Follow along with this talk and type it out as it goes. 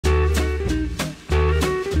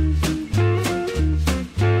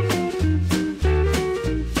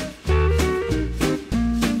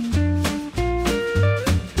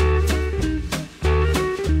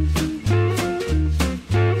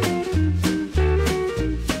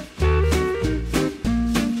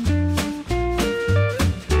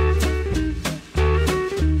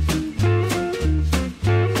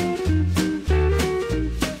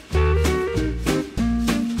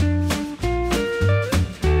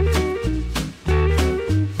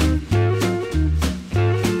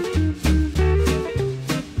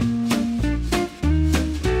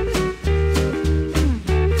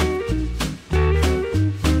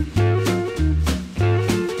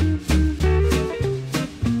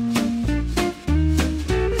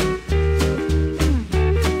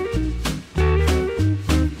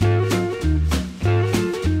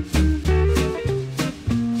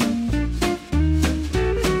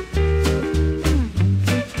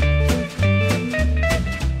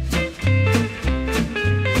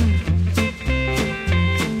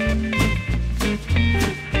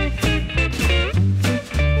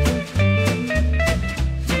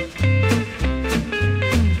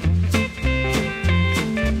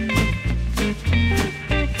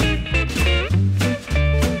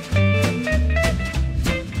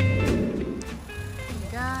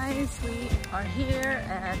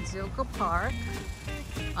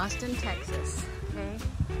Austin, Texas. Okay,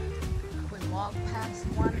 we walked past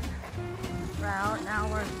one route. Now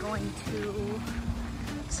we're going to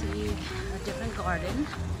see a different garden.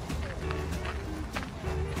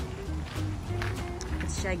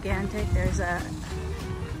 It's gigantic. There's a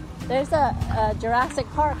Jurassic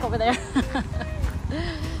Park over there.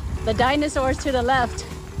 The dinosaurs to the left.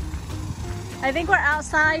 I think we're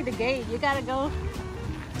outside the gate. You gotta go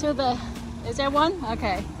to the, is there one?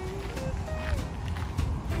 Okay.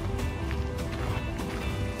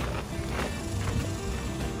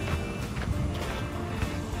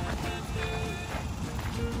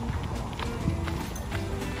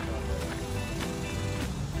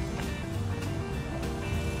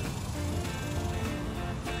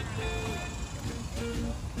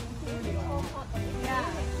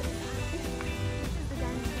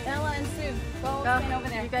 Bella and Sue, go stand over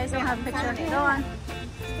there. You guys don't have a picture. Go on.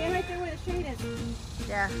 Stand right there where the shade is.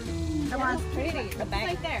 Yeah. Come on. That's pretty. The back,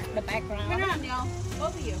 right there. The background. Turn around, Neil.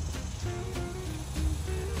 Both of you.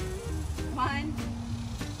 One.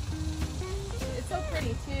 It's so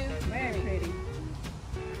pretty too. Very pretty.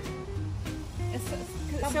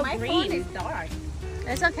 It's so my green. Phone is dark.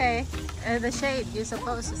 It's okay. The shade you're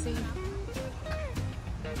supposed to see.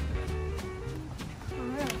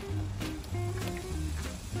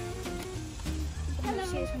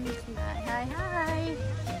 Hi, hi.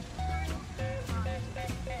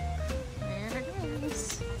 There it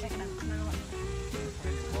is.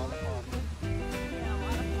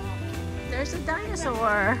 There's a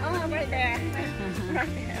dinosaur. Oh, right there. Right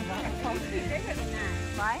there.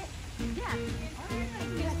 Right? Yeah.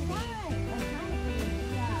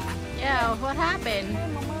 Yeah, what happened?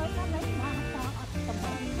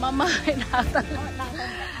 Mama.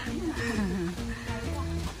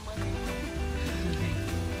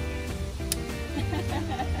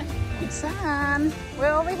 Son,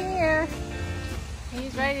 we're over here.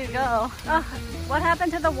 He's ready to go. Oh, what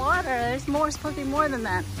happened to the water? There's more, supposed to be more than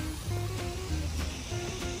that.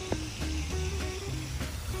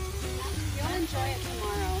 You'll enjoy it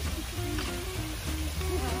tomorrow.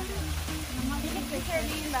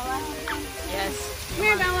 Yes. Come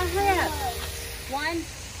here, Bella. Hurry up. One.